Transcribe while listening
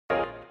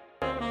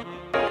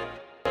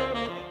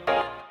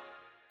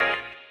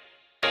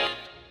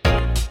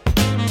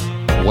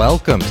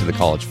Welcome to the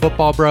College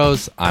Football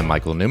Bros. I'm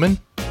Michael Newman.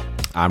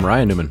 I'm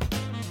Ryan Newman.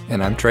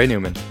 And I'm Trey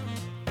Newman.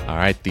 All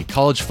right, the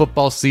college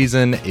football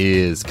season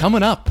is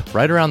coming up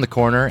right around the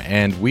corner,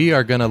 and we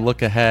are going to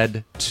look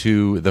ahead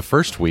to the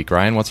first week.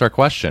 Ryan, what's our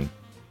question?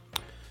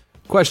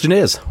 Question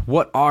is,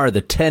 what are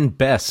the 10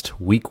 best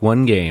Week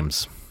 1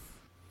 games?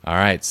 All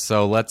right,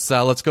 so let's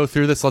go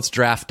through this. Let's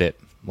draft it.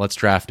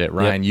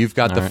 Ryan, you've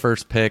got the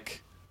first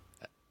pick.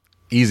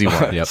 Easy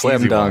one. Yep.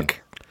 Slam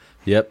dunk.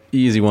 Yep,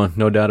 easy one,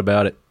 no doubt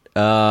about it.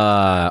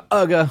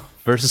 UGA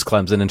versus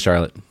Clemson in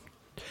Charlotte.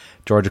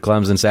 Georgia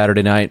Clemson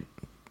Saturday night.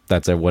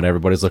 That's what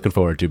everybody's looking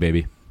forward to,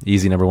 baby.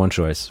 Easy number one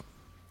choice.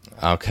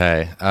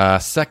 Okay,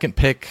 second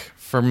pick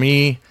for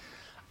me,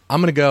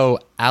 I'm going to go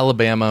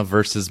Alabama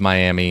versus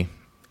Miami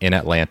in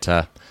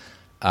Atlanta.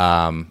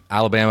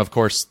 Alabama, of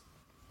course,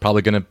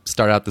 probably going to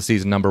start out the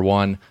season number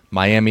one.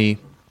 Miami,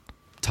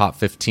 top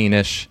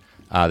 15-ish.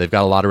 They've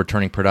got a lot of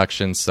returning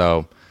production,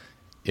 so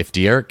if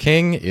De'Aaron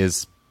King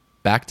is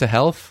back to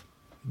health,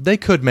 they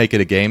could make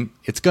it a game.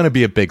 It's going to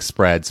be a big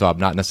spread, so I'm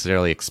not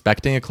necessarily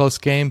expecting a close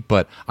game,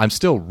 but I'm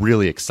still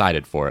really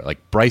excited for it. Like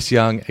Bryce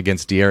Young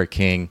against De'Aaron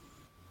King,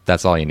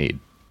 that's all you need.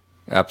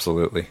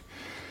 Absolutely.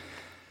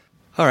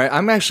 All right,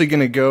 I'm actually going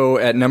to go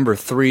at number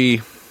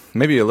 3,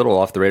 maybe a little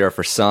off the radar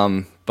for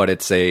some, but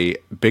it's a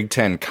Big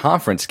Ten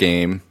conference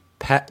game,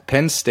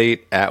 Penn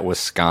State at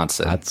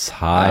Wisconsin. That's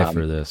high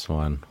for this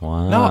one.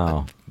 Wow.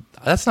 No,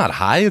 that's not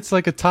high. It's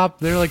like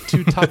they're like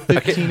two top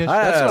 15-ish.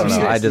 I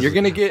don't know. You're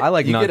going to get... I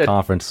like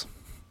non-conference.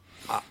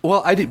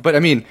 Well, but I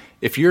mean,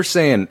 if you're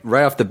saying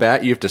right off the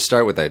bat, you have to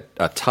start with a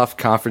tough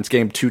conference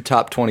game, 2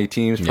 top 20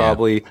 teams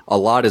probably. Yeah. A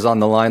lot is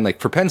on the line. Like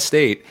for Penn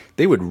State,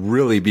 they would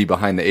really be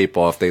behind the 8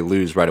 ball if they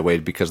lose right away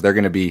because they're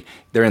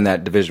in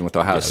that division with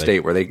Ohio State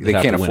where they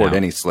can't afford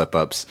any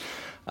slip-ups.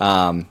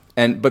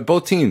 But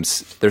both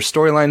teams, their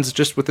storylines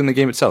just within the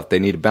game itself. They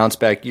need to bounce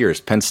back years.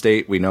 Penn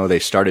State, we know they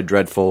started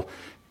dreadful,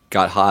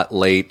 got hot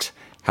late.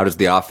 How does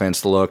the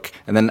offense look?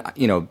 And then,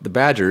 the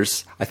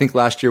Badgers, I think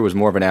last year was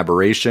more of an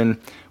aberration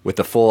with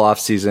the full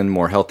offseason,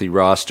 more healthy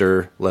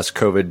roster, less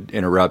COVID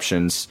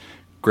interruptions.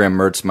 Graham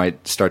Mertz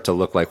might start to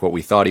look like what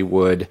we thought he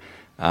would.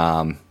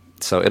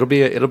 So it'll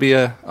be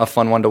a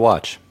fun one to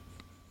watch.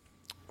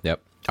 Yep.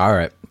 All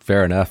right.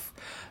 Fair enough.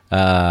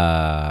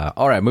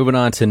 All right. Moving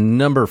on to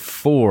number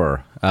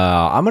 4.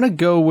 I'm going to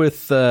go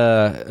with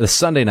the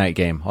Sunday night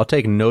game. I'll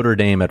take Notre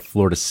Dame at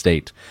Florida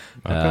State.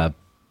 Okay.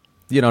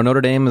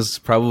 Notre Dame is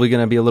probably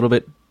going to be a little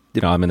bit,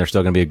 they're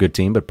still going to be a good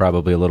team, but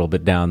probably a little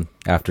bit down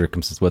after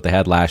what they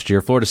had last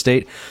year. Florida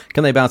State,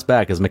 can they bounce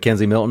back? Is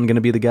Mackenzie Milton going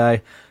to be the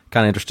guy?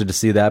 Kind of interested to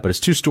see that, but it's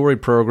 2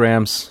 storied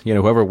programs.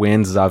 Whoever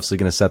wins is obviously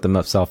going to set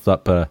themselves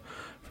up for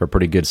a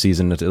pretty good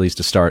season, at least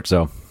to start.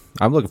 So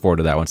I'm looking forward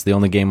to that one. It's the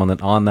only game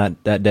on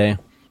that day.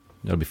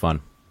 It'll be fun.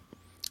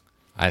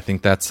 I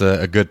think that's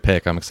a good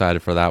pick. I'm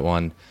excited for that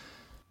one.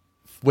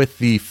 With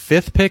the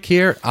 5th pick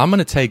here, I'm going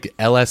to take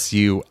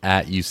LSU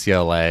at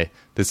UCLA.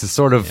 This is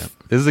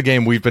this is a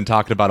game we've been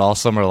talking about all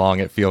summer long.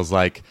 It feels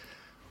like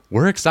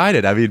we're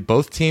excited. I mean,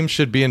 both teams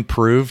should be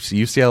improved.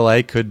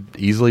 UCLA could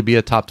easily be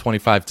a top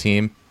 25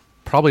 team.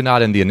 Probably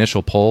not in the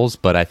initial polls,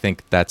 but I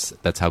think that's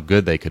how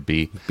good they could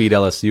be. Beat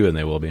LSU and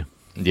they will be.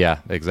 Yeah,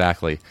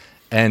 exactly.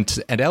 And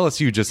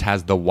LSU just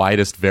has the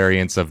widest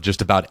variance of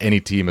just about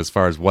any team as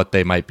far as what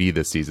they might be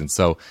this season.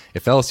 So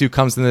if LSU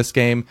comes in this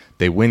game,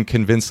 they win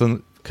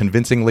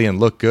convincingly and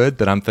look good,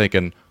 then I'm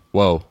thinking,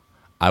 whoa,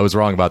 I was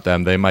wrong about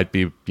them. They might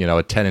be, a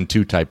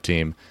 10-2 type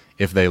team.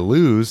 If they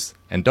lose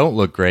and don't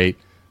look great,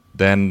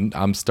 then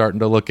I'm starting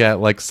to look at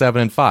like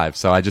 7-5.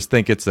 So I just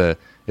think it's a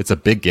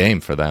big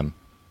game for them.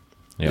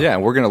 Yep. Yeah,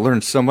 and we're going to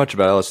learn so much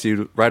about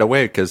LSU right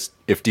away because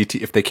if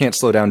they can't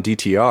slow down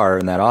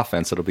DTR in that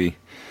offense, it'll be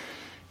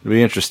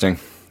interesting.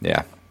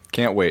 Yeah,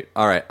 can't wait.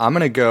 All right, I'm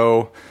going to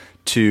go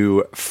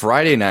to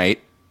Friday night,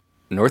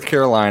 North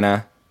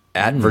Carolina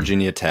at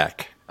Virginia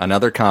Tech,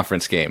 another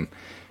conference game.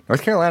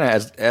 North Carolina,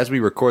 as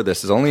we record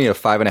this, is only a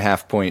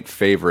 5.5-point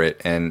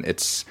favorite, and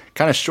it's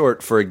kind of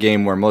short for a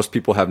game where most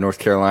people have North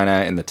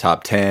Carolina in the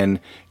top 10,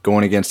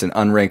 going against an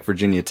unranked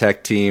Virginia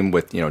Tech team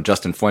with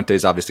Justin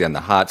Fuentes obviously on the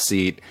hot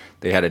seat.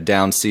 They had a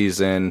down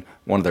season.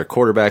 One of their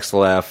quarterbacks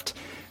left.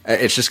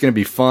 It's just going to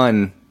be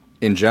fun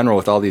in general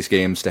with all these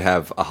games to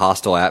have a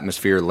hostile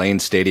atmosphere. Lane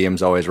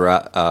Stadium's always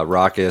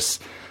raucous.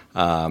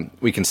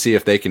 We can see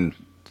if they can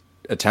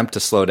attempt to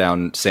slow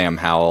down Sam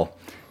Howell.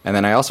 And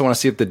then I also want to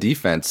see if the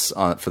defense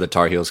for the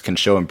Tar Heels can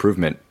show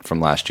improvement from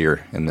last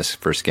year in this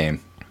first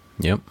game.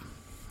 Yep.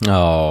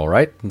 All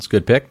right. That's a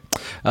good pick.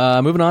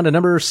 Moving on to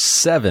number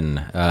 7.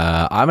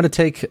 I'm going to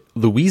take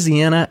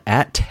Louisiana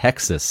at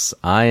Texas.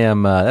 I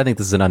think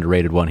this is an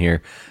underrated one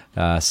here.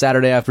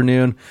 Saturday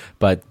afternoon,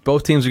 but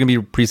both teams are going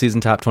to be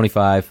preseason top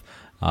 25.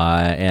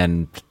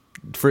 And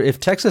if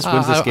Texas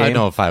wins this game, I don't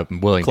know if I'm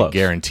willing close. To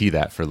guarantee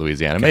that for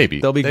Louisiana. Okay. Maybe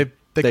they'll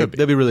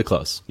be really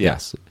close. Yeah.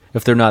 Yes.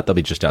 If they're not, they'll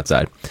be just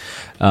outside.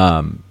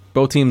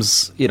 Both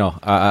teams,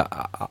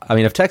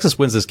 if Texas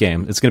wins this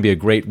game, it's going to be a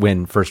great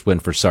first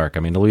win for Sark. I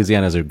mean,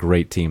 Louisiana is a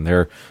great team.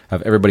 They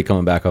have everybody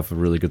coming back off a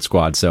really good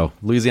squad. So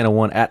Louisiana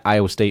won at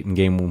Iowa State in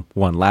game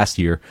 1 last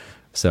year.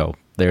 So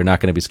they're not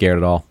going to be scared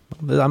at all.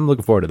 I'm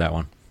looking forward to that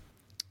one.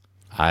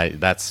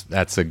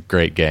 That's a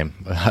great game.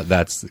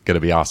 That's going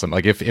to be awesome.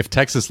 Like if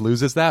Texas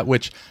loses that,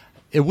 which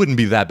it wouldn't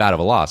be that bad of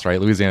a loss, right?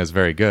 Louisiana is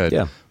very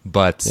good,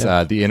 but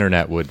the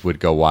internet would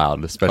go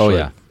wild,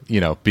 especially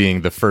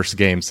being the first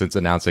game since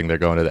announcing they're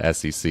going to the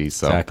SEC.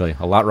 So exactly,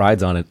 a lot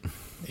rides on it.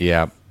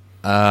 Yeah.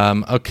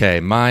 Okay,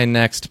 my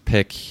next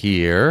pick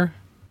here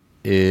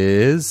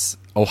is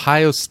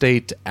Ohio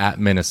State at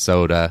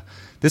Minnesota.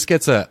 This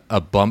gets a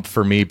bump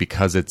for me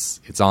because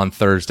it's on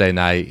Thursday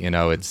night.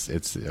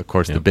 It's of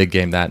course the big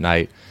game that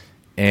night,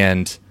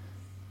 and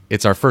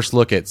it's our first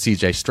look at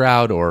C.J.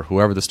 Stroud or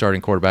whoever the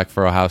starting quarterback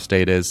for Ohio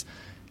State is.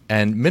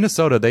 And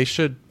Minnesota, they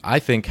should, I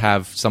think,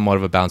 have somewhat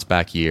of a bounce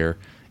back year.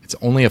 It's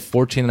only a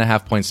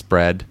 14.5 point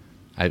spread.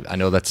 I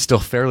know that's still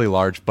fairly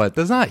large, but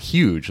that's not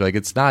huge. Like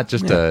it's not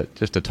just a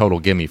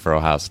total gimme for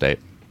Ohio State.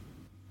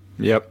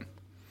 Yep.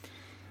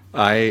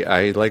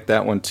 I like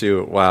that one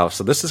too. Wow.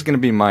 So this is going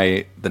to be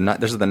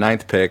this is the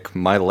 9th pick,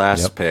 my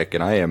last pick,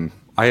 and I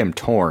am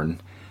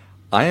torn.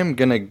 I'm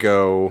going to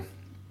go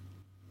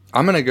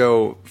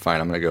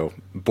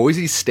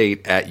Boise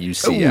State at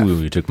UCF.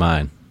 Ooh, you took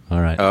mine.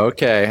 All right.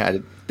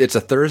 Okay. It's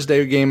a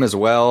Thursday game as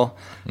well.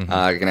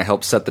 Going to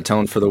help set the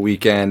tone for the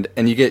weekend.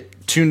 And you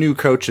get 2 new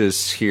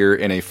coaches here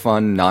in a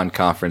fun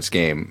non-conference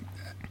game.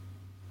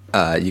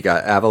 You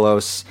got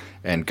Avalos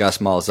and Gus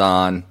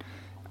Malzahn.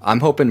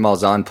 I'm hoping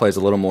Malzahn plays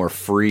a little more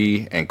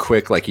free and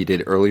quick like he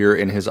did earlier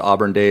in his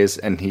Auburn days.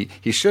 And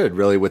he should,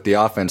 really, with the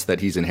offense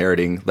that he's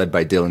inheriting, led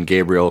by Dylan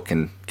Gabriel,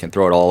 can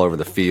throw it all over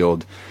the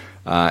field.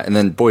 And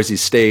then Boise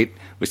State,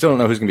 we still don't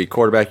know who's going to be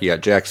quarterback. You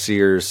got Jack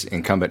Sears,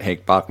 incumbent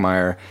Hank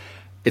Bachmeier.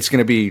 It's going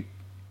to be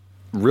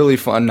really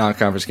fun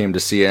non-conference game to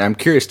see, and I'm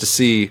curious to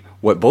see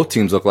what both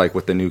teams look like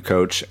with the new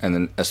coach, and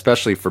then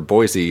especially for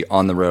Boise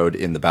on the road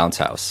in the Bounce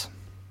House.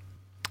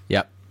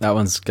 Yep, that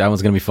one's going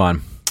to be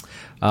fun.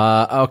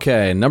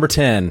 Okay, number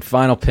 10,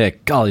 final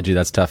pick. Golly gee,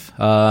 that's tough.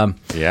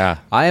 Yeah.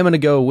 I am going to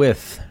go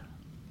with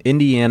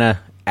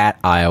Indiana at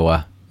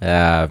Iowa.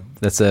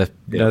 That's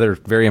another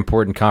very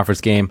important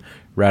conference game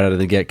right out of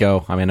the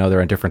get-go. I mean, I know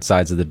they're on different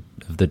sides of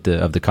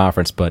the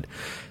conference, but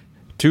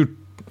 2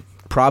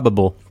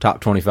 probable top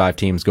 25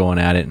 teams going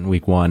at it in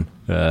week 1.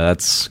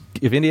 That's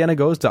if Indiana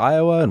goes to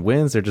Iowa and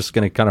wins, they're just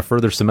going to kind of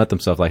further cement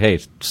themselves. Like, hey,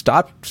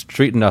 stop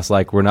treating us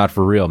like we're not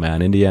for real,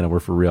 man. Indiana, we're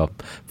for real.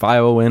 If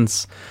Iowa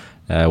wins,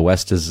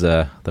 West is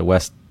the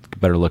West.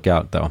 Better look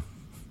out, though.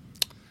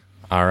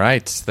 All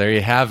right, there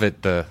you have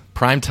it. The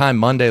primetime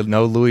Monday,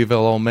 no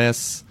Louisville, Ole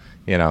Miss.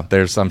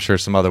 There's I'm sure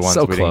some other ones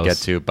we didn't get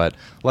to, but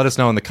let us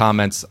know in the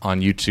comments on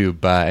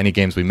YouTube any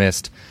games we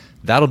missed.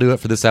 That'll do it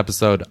for this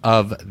episode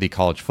of the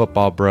College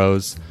Football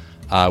Bros.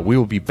 We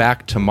will be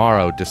back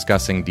tomorrow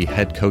discussing the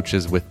head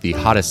coaches with the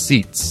hottest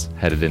seats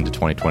headed into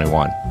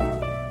 2021.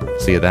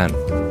 See you then.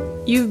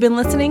 You've been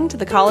listening to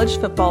the College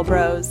Football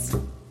Bros.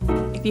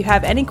 If you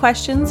have any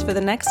questions for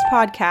the next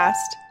podcast,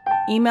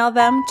 email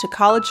them to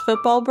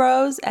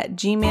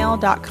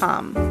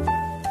collegefootballbros@gmail.com.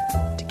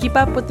 To keep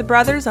up with the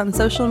brothers on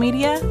social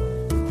media,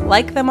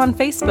 like them on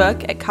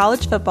Facebook at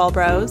College Football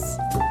Bros,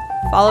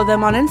 follow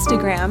them on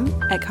Instagram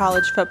at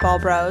College Football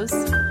Bros,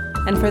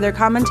 and for their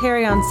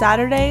commentary on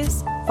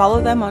Saturdays,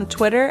 follow them on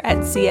Twitter at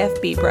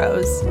CFB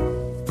Bros.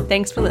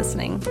 Thanks for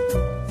listening.